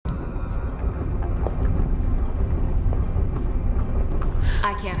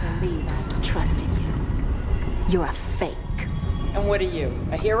I can't believe I trusted you. You're a fake. And what are you,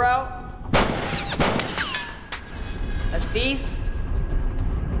 a hero? A thief?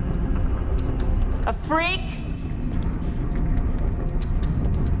 A freak?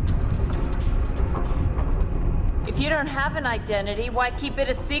 If you don't have an identity, why keep it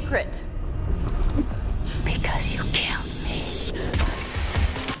a secret? Because you killed me.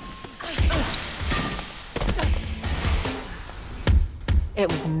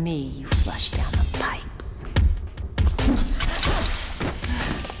 It was me you flushed down the pipes.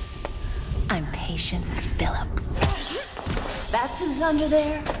 I'm Patience Phillips. That's who's under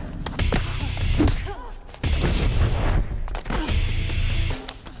there?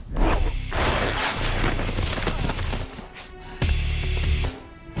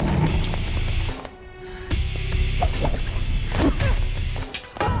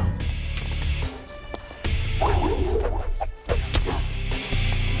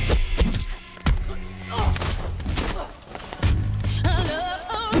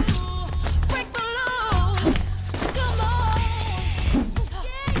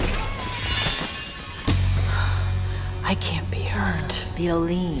 I can't be hurt.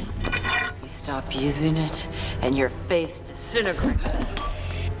 Violin. You stop using it, and your face disintegrates.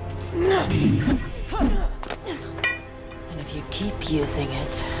 And if you keep using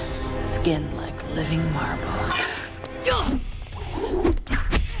it, skin like living marble.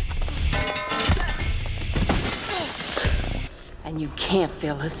 And you can't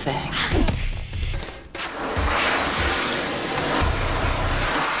feel a thing.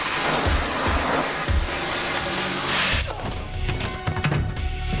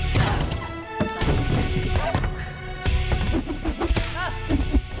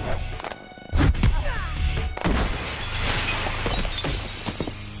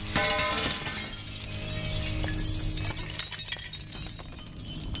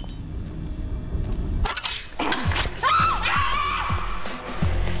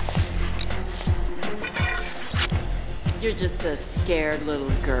 You're just a scared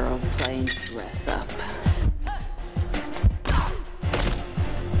little girl playing dress up.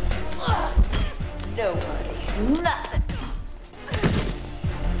 Nobody, nothing.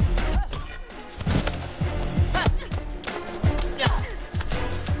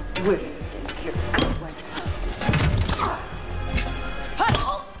 Where do you think you're going?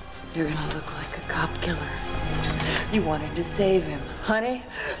 You're gonna look like a cop killer. You wanted to save him, honey.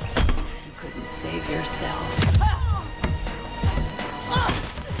 You couldn't save yourself.